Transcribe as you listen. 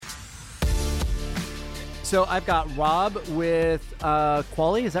So I've got Rob with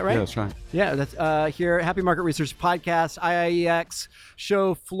Quali, is that right? Yeah, that's right. Yeah, that's here. Happy Market Research Podcast, IIEX,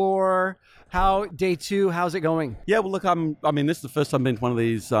 show floor. Day 2, how's it going? Yeah, well, look, this is the first time I've been to one of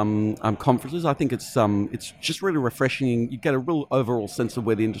these conferences. I think it's just really refreshing. You get a real overall sense of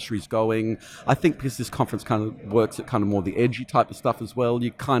where the industry's going. I think because this conference kind of works at kind of more the edgy type of stuff as well,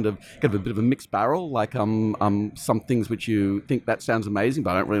 you kind of get a bit of a mixed barrel, like some things which you think that sounds amazing, but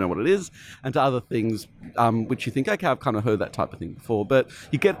I don't really know what it is, and to other things which you think, okay, I've kind of heard that type of thing before. But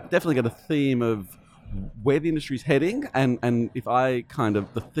you definitely get a theme of where the industry's heading, and if I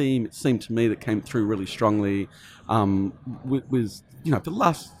the theme, it seemed to me, that came through really strongly was, for the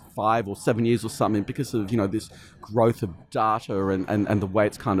last 5 or 7 years or something, because of this growth of data and the way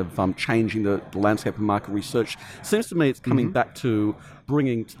it's kind of changing the landscape of market research. Seems to me it's coming back to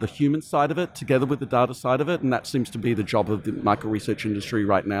bringing the human side of it together with the data side of it, and that seems to be the job of the market research industry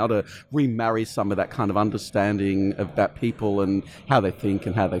right now, to remarry some of that kind of understanding about people and how they think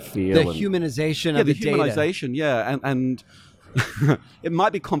and how they feel. The humanization of the data. Yeah, the humanization, yeah, and it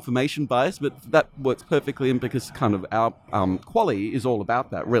might be confirmation bias, but that works perfectly in, because kind of our Quali is all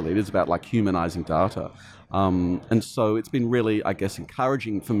about that, really. It is about like humanizing data. And so it's been really, I guess,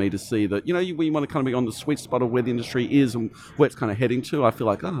 encouraging for me to see that, we want to kind of be on the sweet spot of where the industry is and where it's kind of heading to. I feel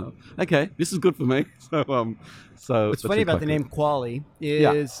like, oh, okay, this is good for me. So what's funny about the name Quali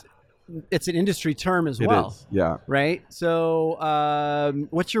is it's an industry term as well. It is, yeah. Right? So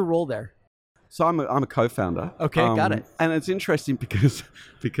what's your role there? So I'm a co-founder. Okay, got it. And it's interesting because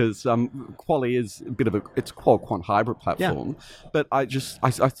Quali is a bit of it's qual-quant hybrid platform. Yeah. But I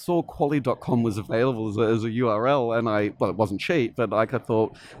saw Quali.com was available as a URL, and it wasn't cheap, but I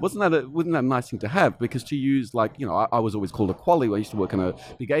thought, wouldn't that a nice thing to have? Because to use I was always called a Quali. I used to work in a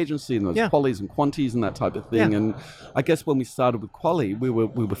big agency, and there was Qualis and Quantis and that type of thing. Yeah. And I guess when we started with Quali, we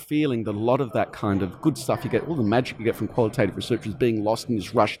were feeling that a lot of that kind of good stuff you get, all the magic you get from qualitative research, is being lost in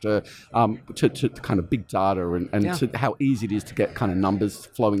this rush to kind of big data and to how easy it is to get kind of numbers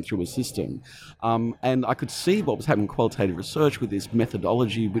flowing through a system. And I could see what was happening in qualitative research with this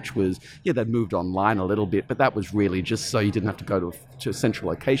methodology, which was, they'd moved online a little bit, but that was really just so you didn't have to go to a central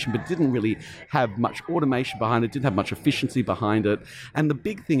location, but it didn't really have much automation behind it, didn't have much efficiency behind it. And the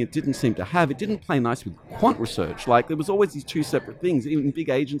big thing it didn't seem to have, it didn't play nice with quant research. Like, there was always these two separate things. In big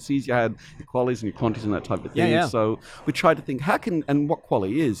agencies, you had your Qualis and your Quantis and that type of thing. Yeah. So we tried to think, and what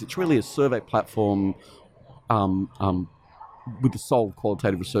Quali is, it's really a survey platform with the soul of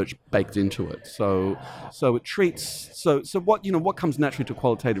qualitative research baked into it. So it treats what comes naturally to a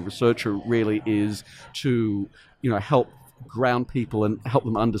qualitative researcher really is to help ground people and help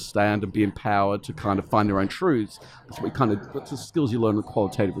them understand and be empowered to kind of find their own truths. That's the skills you learn with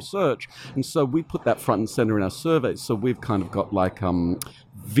qualitative research. And so we put that front and center in our surveys. So we've kind of got like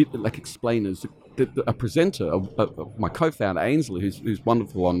explainers. A presenter, my co-founder Ainsley, who's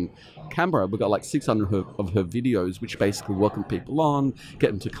wonderful on camera. We've got like 600 of her videos, which basically welcome people on,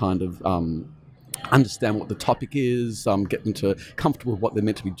 get them to kind of understand what the topic is, get them to comfortable with what they're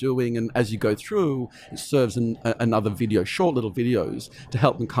meant to be doing, and as you go through, it serves another video, short little videos, to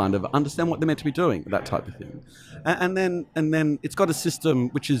help them kind of understand what they're meant to be doing, that type of thing. And then it's got a system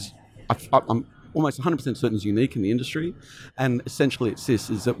which is I'm almost 100% certain is unique in the industry, and essentially it's this,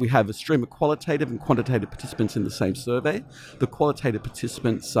 is that we have a stream of qualitative and quantitative participants in the same survey. The qualitative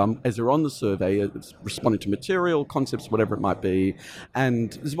participants, as they're on the survey, it's responding to material, concepts, whatever it might be,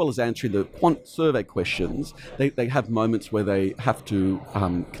 and as well as answering the quant survey questions, they have moments where they have to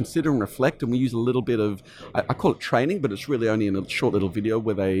consider and reflect, and we use a little bit of, I call it training, but it's really only in a short little video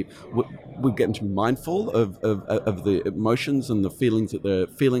where we get them to be mindful of the emotions and the feelings that they're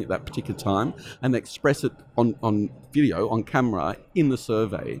feeling at that particular time, and they express it on video, on camera, in the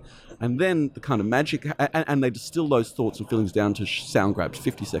survey. And then the kind of magic, and they distill those thoughts and feelings down to sound grabs,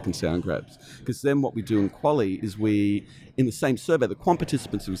 50-second sound grabs. Because then what we do in Quali is in the same survey, the quant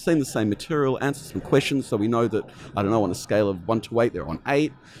participants who've seen the same material, answer some questions, so we know that, on a scale of 1 to 8, they're on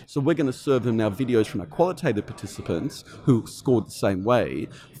 8. So we're going to serve them now videos from our qualitative participants who scored the same way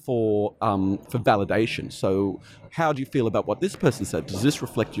for validation. So how do you feel about what this person said? Does this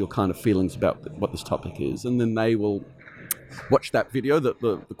reflect your kind of feelings about what this topic is? And then they will watch that video that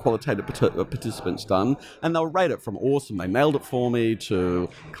the qualitative participants done, and they'll rate it from awesome, they nailed it for me, to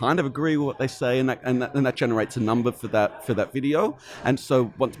kind of agree with what they say, and that generates a number for that video. And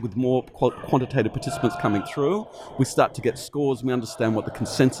so once with more quantitative participants coming through, we start to get scores, and we understand what the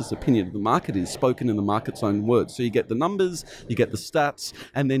consensus opinion of the market is, spoken in the market's own words. So you get the numbers, you get the stats,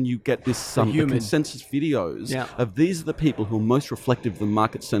 and then you get this the consensus videos of these are the people who are most reflective of the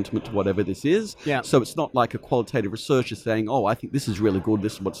market sentiment to whatever this is. Yeah. So it's not like a qualitative researcher saying, saying, oh, I think this is really good,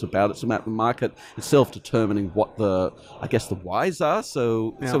 this is what it's about. It's about the market itself determining what the whys are.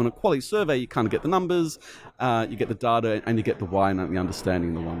 So in a quality survey, you kind of get the numbers, you get the data, and you get the why and the understanding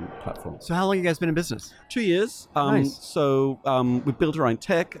in the one platform. So how long have you guys been in business? 2 years. Nice. So we built our own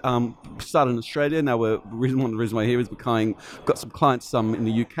tech. Started in Australia. Now one of the reasons we're here is we've got some clients in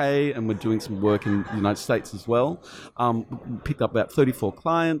the UK, and we're doing some work in the United States as well. We picked up about 34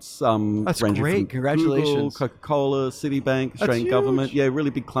 clients. That's ranging great. from Congratulations. Google, Coca-Cola, Citibank, Australian government. Yeah, really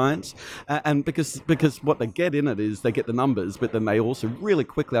big clients. And because what they get in it is they get the numbers, but then they also really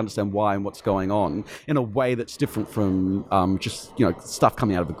quickly understand why and what's going on in a way that's different from just stuff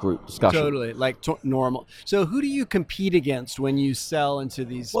coming out of a group discussion. Totally, like normal. So who do you compete against when you sell into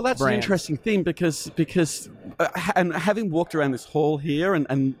these Well, that's brands? an interesting thing because and having walked around this hall here and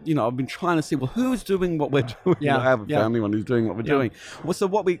I've been trying to see, well, who's doing what we're doing? Yeah, I have a family one who's doing what we're doing. Well,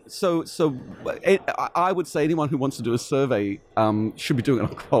 I would say anyone who wants to do a survey should be doing it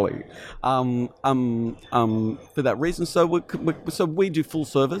on quality. For that reason, so we do full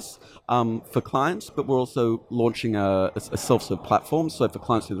service for clients, but we're also launching a self-serve platform. So for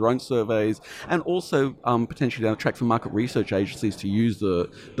clients to do their own surveys, and also potentially down the track for market research agencies to use the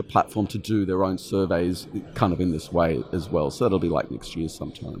platform to do their own surveys, kind of in this way as well. So that'll be like next year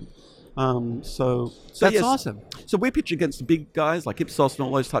sometime. So that's yes. awesome. So we pitch against the big guys like Ipsos and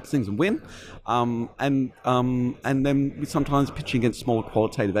all those types of things and win. And then we sometimes pitch against smaller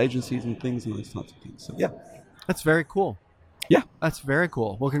qualitative agencies and things and those types of things. So yeah. That's very cool. Yeah. That's very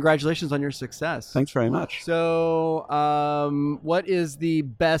cool. Well, congratulations on your success. Thanks very much. So what is the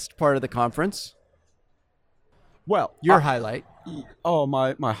best part of the conference? Well, your highlight. Oh,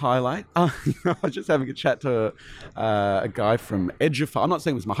 my highlight. I was just having a chat to a guy from Edgify. I'm not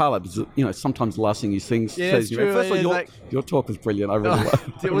saying it was my highlight, but sometimes the last thing you sing says. True. First of all, your talk was brilliant. I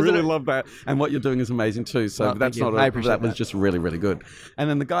really love that, and what you're doing is amazing too. So that was just really, really good. And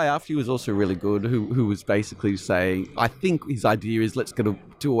then the guy after you was also really good, who was basically saying, I think his idea is let's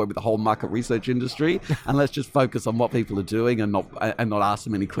do away with the whole market research industry and let's just focus on what people are doing and not ask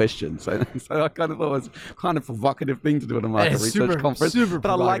them any questions. So I kind of thought it was kind of a provocative thing to do at a market research conference.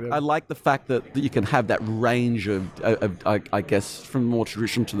 But I like the fact that you can have that range of I guess, from more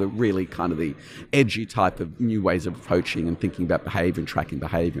traditional to the really kind of the edgy type of new ways of approaching and thinking about behavior and tracking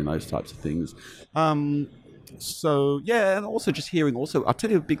behavior and those types of things. So yeah, and also just hearing. Also, I'll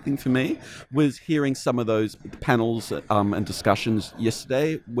tell you a big thing for me was hearing some of those panels and discussions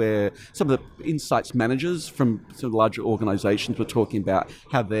yesterday, where some of the insights managers from some larger organisations were talking about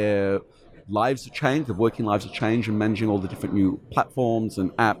how their lives have changed, their working lives have changed, and managing all the different new platforms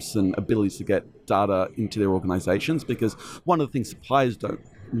and apps and abilities to get data into their organisations. Because one of the things suppliers don't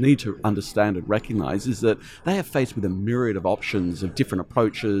need to understand and recognize is that they are faced with a myriad of options of different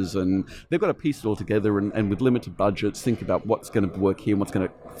approaches, and they've got to piece it all together and with limited budgets think about what's going to work here and what's going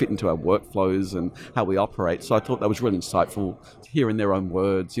to fit into our workflows and how we operate. So I thought that was really insightful to hear in their own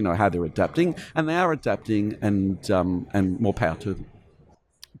words, how they're adapting, and they are adapting, and more power to them.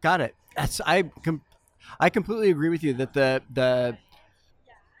 Got it. I completely agree with you that the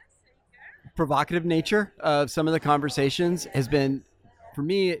provocative nature of some of the conversations has been, for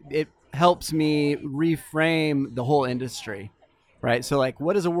me, it helps me reframe the whole industry, right? So like,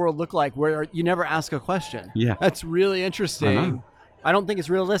 what does a world look like where you never ask a question? Yeah. That's really interesting. I don't think it's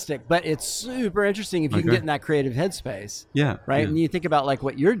realistic, but it's super interesting if you can get in that creative headspace. Yeah. Right. Yeah. And you think about like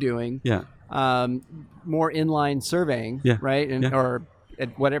what you're doing. Yeah. More inline surveying. Yeah. Right. And or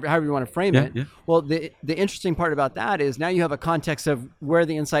whatever, however you want to frame it. Yeah. Well, the interesting part about that is now you have a context of where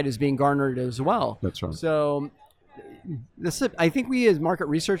the insight is being garnered as well. That's right. So I think we as market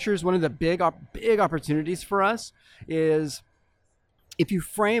researchers, one of the big opportunities for us is if you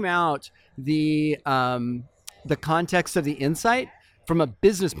frame out the context of the insight from a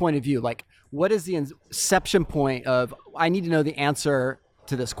business point of view, like what is the inception point of I need to know the answer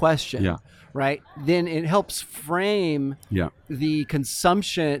to this question. Yeah. Right? Then it helps frame the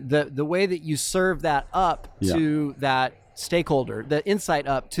consumption, the way that you serve that up to that stakeholder, the insight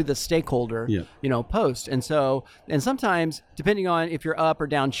up to the stakeholder, post. And sometimes, depending on if you're up or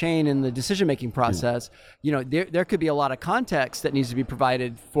down chain in the decision-making process, there could be a lot of context that needs to be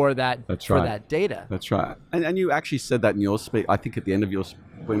provided for that, that data. That's right. And you actually said that in your speech. I think at the end of your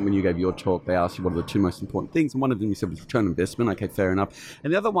when you gave your talk, they asked you what are the two most important things, and one of them you said was return on investment. Okay, fair enough.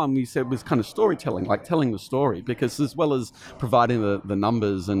 And the other one we said was kind of storytelling, like telling the story, because as well as providing the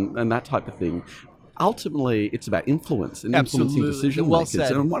numbers and that type of thing, ultimately it's about influence and influencing decision makers.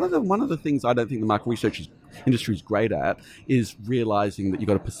 And one of the things I don't think the market researchers industry is great at, is realizing that you've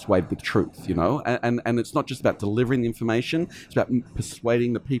got to persuade with truth, and it's not just about delivering the information, it's about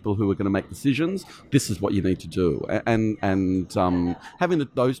persuading the people who are going to make decisions, this is what you need to do. And having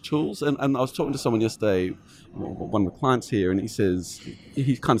those tools, and I was talking to someone yesterday, one of the clients here, and he says,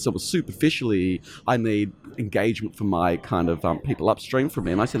 he kind of said, well, superficially, I need engagement from my kind of people upstream from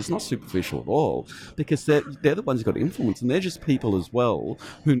me. And I said, it's not superficial at all, because they're the ones who've got influence, and they're just people as well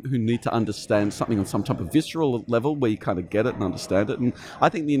who need to understand something on some type of visceral level where you kind of get it and understand it. And I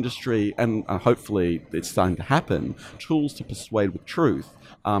think the industry, and hopefully it's starting to happen, tools to persuade with truth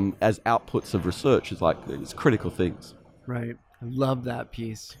as outputs of research it's critical things. Right. I love that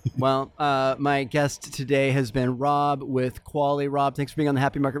piece. Well, my guest today has been Rob with Quali. Rob, thanks for being on the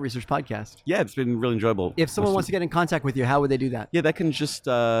Happy Market Research Podcast. Yeah, it's been really enjoyable. If someone wants to get in contact with you, how would they do that? Yeah, they can just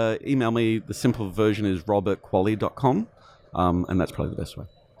email me. The simple version is rob@quali.com, and that's probably the best way.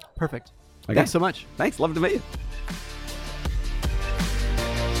 Perfect. Okay. Thanks so much. Thanks. Love to meet you.